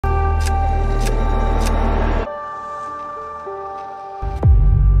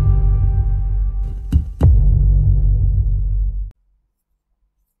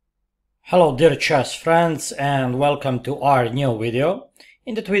Hello dear chess friends, and welcome to our new video.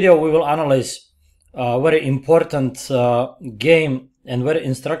 In that video we will analyze a very important game and very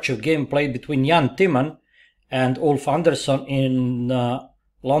instructive game played between Jan Timman and Ulf Andersson in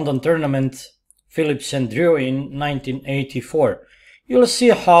London tournament Phillips and Drew in 1984. You'll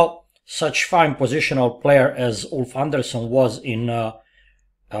see how such fine positional player as Ulf Andersson was in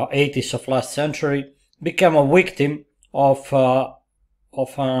 80s of last century became a victim of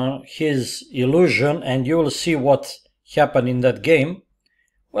his illusion, and you will see what happened in that game.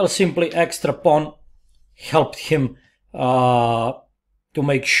 Well, simply extra pawn helped him to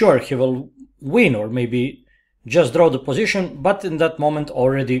make sure he will win or maybe just draw the position, but in that moment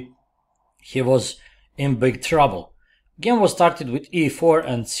already he was in big trouble. Game was started with e4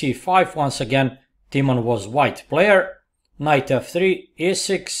 and c5. Once again Timman was white player. Knight f3,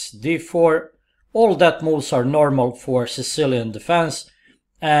 e6, d4. All that moves are normal for Sicilian defense,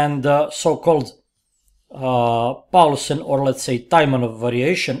 and so-called Paulsen, or let's say TIMMAN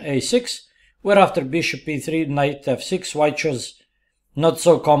variation, a6, where after bishop e3, knight f6, white chose not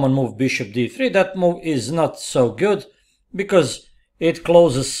so common move bishop d3. That move is not so good because it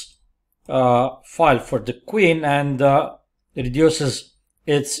closes file for the queen and reduces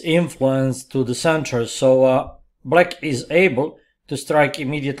its influence to the center. So black is able to strike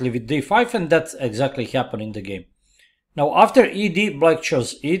immediately with d5, and that's exactly happened in the game. Now after ed, black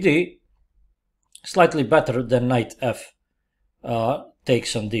chose ed, slightly better than knight f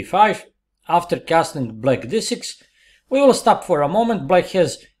takes on d5. After castling black d6, we will stop for a moment. Black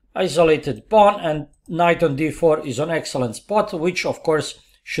has isolated pawn, and knight on d4 is an excellent spot, which of course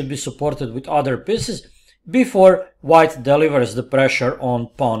should be supported with other pieces before white delivers the pressure on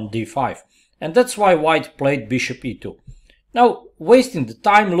pawn d5. And that's why white played bishop e2. Now wasting the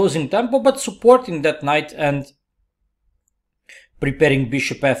time, losing tempo, but supporting that knight and preparing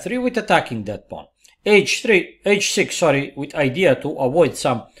bishop f3 with attacking that pawn. h6, sorry, with idea to avoid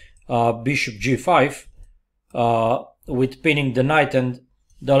some bishop g5 with pinning the knight and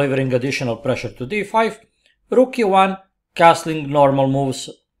delivering additional pressure to d5. Rook e1, castling normal moves,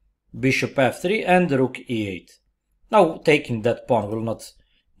 bishop f3 and rook e8. Now taking that pawn will not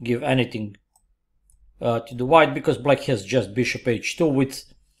give anything to the white because black has just bishop h2 with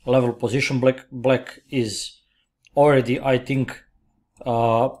level position. Black is already, I think,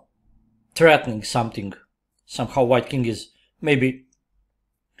 threatening something. Somehow white king is maybe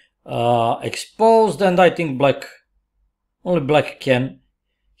exposed, and I think only black can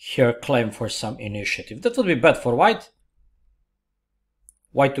here claim for some initiative. That would be bad for white.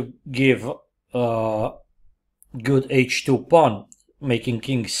 White to give good h2 pawn, making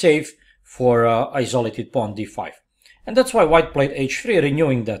king safe for isolated pawn d5. And that's why white played h3,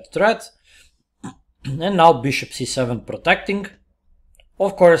 renewing that threat. And now bishop c7 protecting.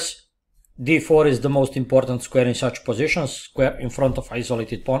 Of course, d4 is the most important square in such positions. Square in front of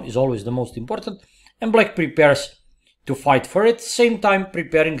isolated pawn is always the most important, and black prepares to fight for it, same time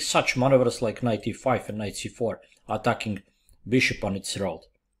preparing such maneuvers like knight e5 and knight c4, attacking bishop on its road.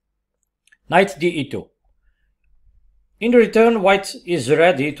 Knight de2. In return, white is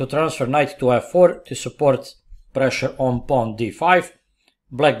ready to transfer knight to f4 to support pressure on pawn d5.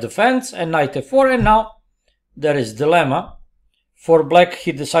 Black defends and knight f4, and now there is dilemma. For black,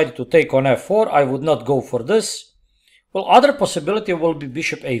 he decided to take on f4. I would not go for this. Well, other possibility will be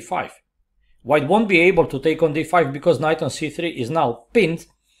bishop a5. White won't be able to take on d5 because knight on c3 is now pinned,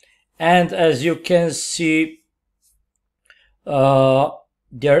 and as you can see,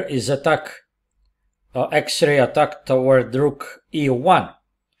 there is attack, x-ray attack toward rook e1.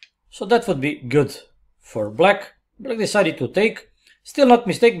 So that would be good for black. Black decided to take. Still not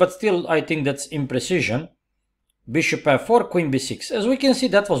mistake, but still I think that's imprecision. Bishop f4, queen b6. As we can see,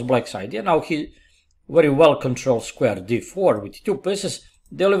 that was black's idea. Now he very well controls square d4 with two pieces,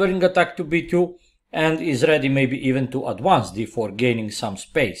 delivering attack to b2, and is ready maybe even to advance d4, gaining some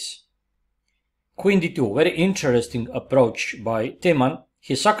space. Queen d2, very interesting approach by Timman.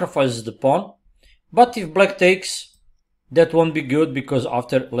 He sacrifices the pawn, but if black takes, that won't be good because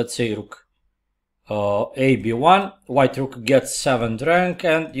after, let's say, rook a b1, white rook gets 7th rank,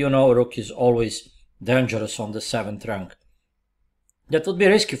 and you know rook is always dangerous on the 7th rank. That would be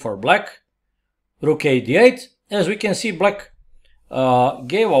risky for black. Rook a d8. As we can see, black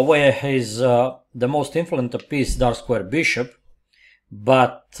gave away his the most influential piece, dark square bishop,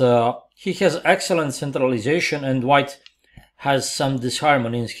 but he has excellent centralization, and white has some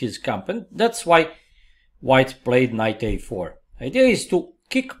disharmony in his camp, and that's why white played knight a4. Idea is to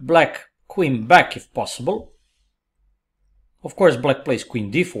kick black queen back if possible. Of course, black plays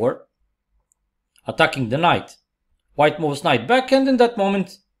queen d4, attacking the knight. White moves knight back, and in that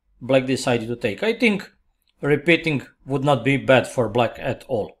moment black decided to take. I think repeating would not be bad for black at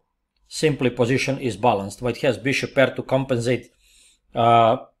all. Simply position is balanced. White has bishop pair to compensate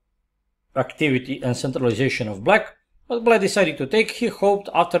activity and centralization of black, but black decided to take. He hoped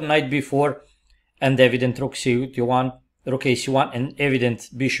after knight b4 and evident rook c1, rook ac1 and evident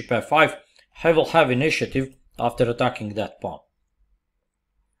bishop f5, he will have initiative after attacking that pawn.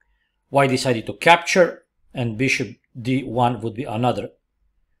 White decided to capture, and bishop d1 would be another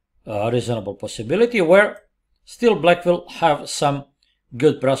reasonable possibility, where still black will have some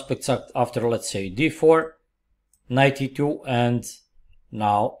good prospects after, let's say, d4, knight e2, and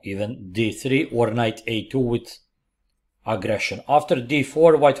now even d3 or knight a2 with aggression. After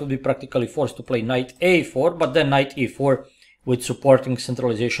d4, white will be practically forced to play knight a4, but then knight e4 with supporting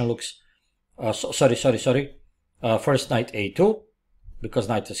centralization looks first knight a2 because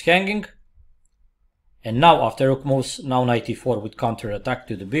knight is hanging, and now after rook moves, now knight e4 with counter attack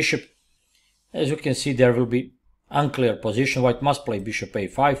to the bishop. As you can see, there will be unclear position. White must play bishop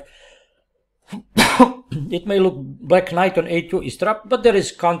a5. It may look black knight on a2 is trapped, but there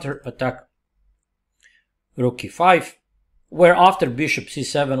is counter attack rook e5, where after bishop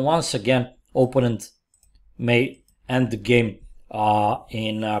c7 once again opponent may end the game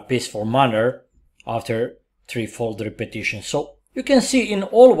in a peaceful manner after threefold repetition. So you can see in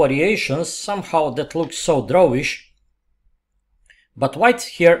all variations somehow that looks so drawish, but white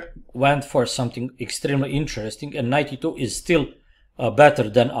here went for something extremely interesting, and knight e2 is still better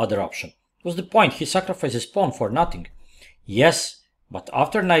than other option. What's the point? He sacrifices pawn for nothing. Yes, but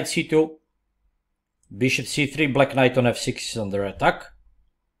after knight c2, bishop c3, black knight on f6 is under attack.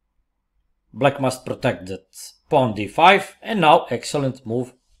 Black must protect that pawn d5, and now excellent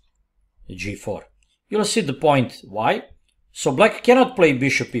move g4. You'll see the point why. So black cannot play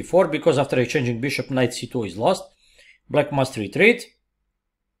bishop e4 because after exchanging bishop, knight c2 is lost. Black must retreat.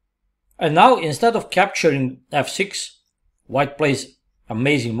 And now instead of capturing f6, white plays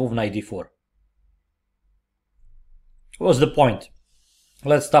amazing move knight d4. What's the point?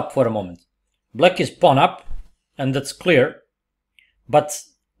 Let's stop for a moment. Black is pawn up, and that's clear. But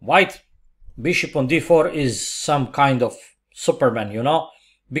white bishop on d4 is some kind of Superman, you know,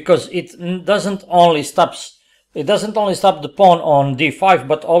 because it doesn't only stop the pawn on d5,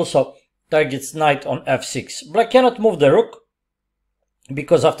 but also targets knight on f6. Black cannot move the rook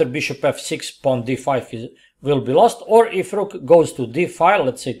because after bishop f6, pawn d5 will be lost. Or if rook goes to d5,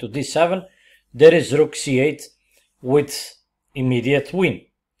 let's say to d7, there is rook c8 with immediate win.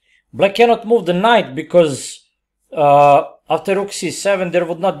 Black cannot move the knight because after rook c7 there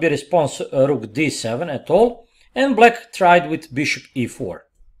would not be response rook d7 at all, and black tried with bishop e4.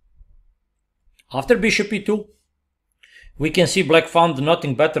 After bishop e2, we can see black found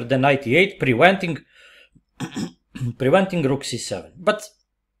nothing better than knight e8, preventing rook c7. But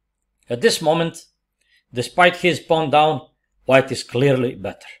at this moment, despite his pawn down, white is clearly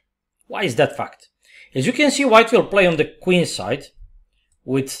better. Why is that fact? As you can see, white will play on the queen side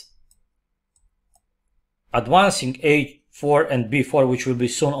with advancing a4 and b4, which will be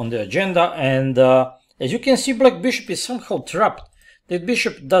soon on the agenda. And as you can see, black bishop is somehow trapped. The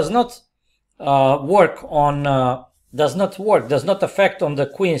bishop does not does not affect on the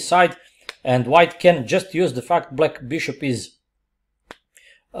queen side, and white can just use the fact black bishop is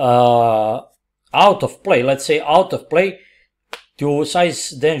out of play, let's say out of play, to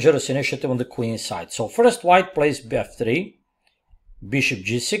seize dangerous initiative on the queen side. So first white plays bf3, bishop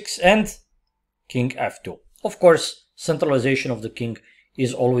g6 and king f2. Of course, centralization of the king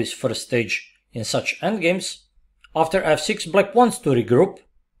is always first stage in such endgames. After f6, black wants to regroup.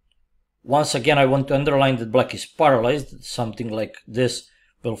 Once again, I want to underline that black is paralyzed. Something like this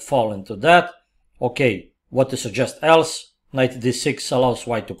will fall into that. Okay, what to suggest else? Knight d6 allows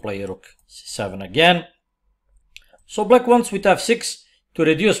white to play rook c7 again. So black wants with f6 to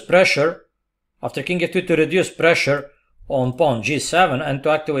reduce pressure, after king f2 to reduce pressure on pawn g7 and to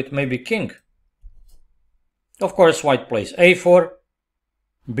activate maybe king. Of course, white plays a4,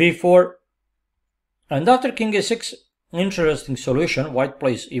 b4, and after king a6, interesting solution, white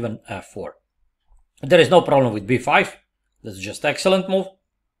plays even f4. There is no problem with b5, that's just excellent move,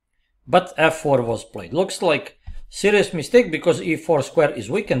 but f4 was played. Looks like serious mistake because e4 square is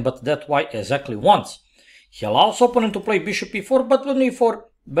weakened, but that white exactly wants. He allows opponent to play bishop e4, but on e4,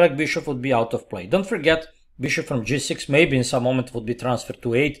 black bishop would be out of play. Don't forget, bishop from g6 maybe in some moment would be transferred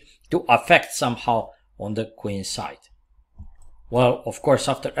to 8 to affect somehow on the queen side. Well, of course,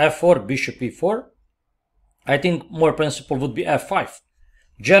 after f4, bishop e4, I think more principle would be f5.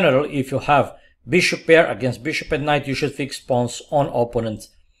 Generally, if you have bishop pair against bishop and knight, you should fix pawns on opponent's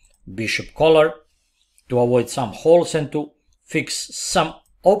bishop collar to avoid some holes and to fix some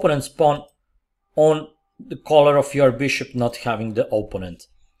opponent's pawn on the color of your bishop, not having the opponent.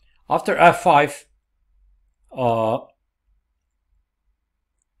 After f5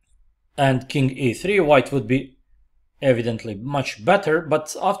 and king e3, white would be evidently much better,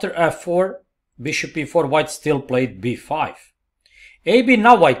 but after f4, bishop e4, white still played b5. AB,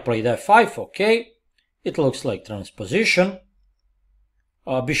 now white played f5, okay, it looks like transposition.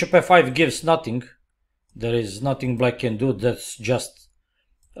 Bishop f5 gives nothing, there is nothing black can do, that's just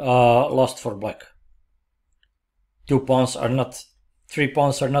lost for black. 3 pawns are not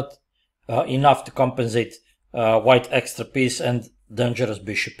enough to compensate white extra piece and dangerous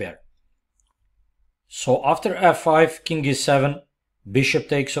bishop pair. So after f5, king e7, bishop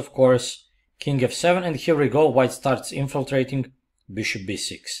takes, of course, king f7, and here we go, white starts infiltrating, bishop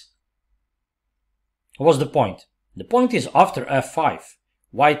b6. What's the point? The point is after f5,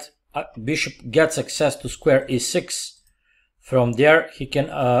 white bishop gets access to square e6. From there, it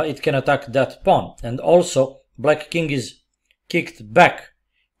can attack that pawn, and also black king is kicked back.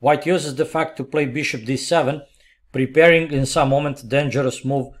 White uses the fact to play bishop d7, preparing in some moment dangerous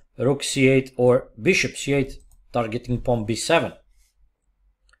move rook c8 or bishop c8, targeting pawn b7.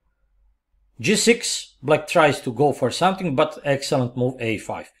 g6, black tries to go for something, but excellent move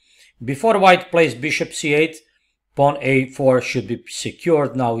a5. Before white plays bishop c8, pawn a4 should be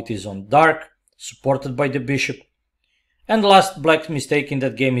secured. Now it is on dark, supported by the bishop. And last black mistake in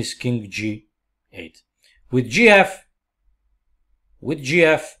that game is king g8. With gf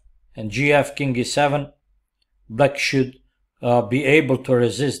and gf, king e7, black should be able to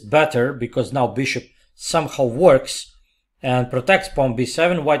resist better, because now bishop somehow works and protects pawn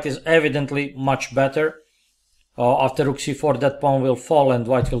b7. White is evidently much better. After rook c4, that pawn will fall and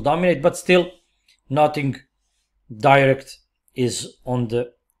white will dominate, but still nothing direct is on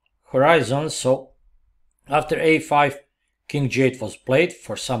the horizon. So after a5, king g8 was played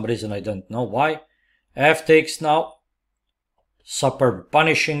for some reason, I don't know why. F takes now, superb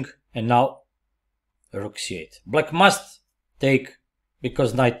punishing, and now rook c8. Black must take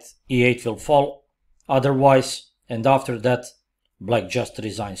because knight e8 will fall otherwise, and after that black just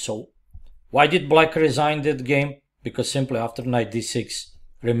resigns. So why did black resign that game? Because simply after knight d6,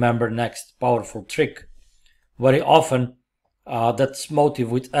 remember next powerful trick, very often that's motive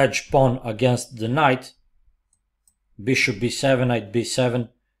with edge pawn against the knight, bishop b7, knight b7,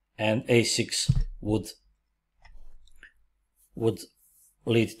 and a6 would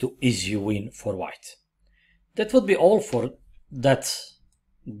lead to easy win for white. That would be all for that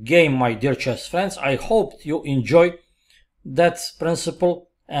game, my dear chess friends. I hope you enjoy that principle,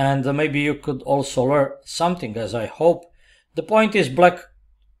 and maybe you could also learn something, as I hope. The point is black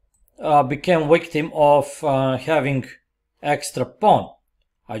became victim of having extra pawn.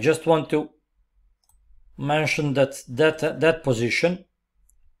 I just want to mention that position,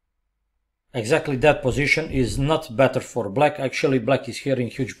 exactly that position, is not better for black. Actually, black is here in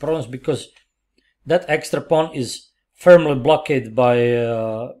huge problems because that extra pawn is firmly blocked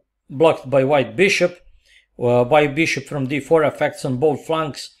by white bishop. White bishop from d4 affects on both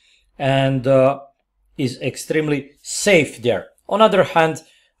flanks and is extremely safe there. On other hand,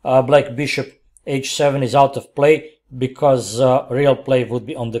 black bishop h7 is out of play because real play would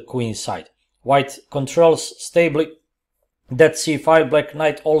be on the queen side. White controls stably that c5. Black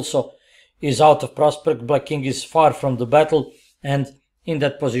knight also is out of prospect. Black king is far from the battle, and in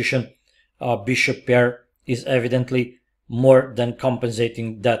that position bishop pair is evidently more than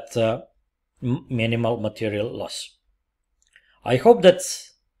compensating that minimal material loss. I hope that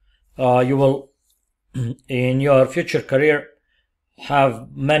you will in your future career have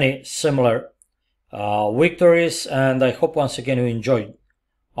many similar victories, and I hope once again you enjoyed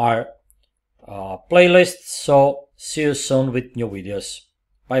our playlist. So see you soon with new videos.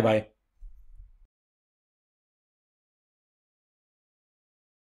 Bye bye.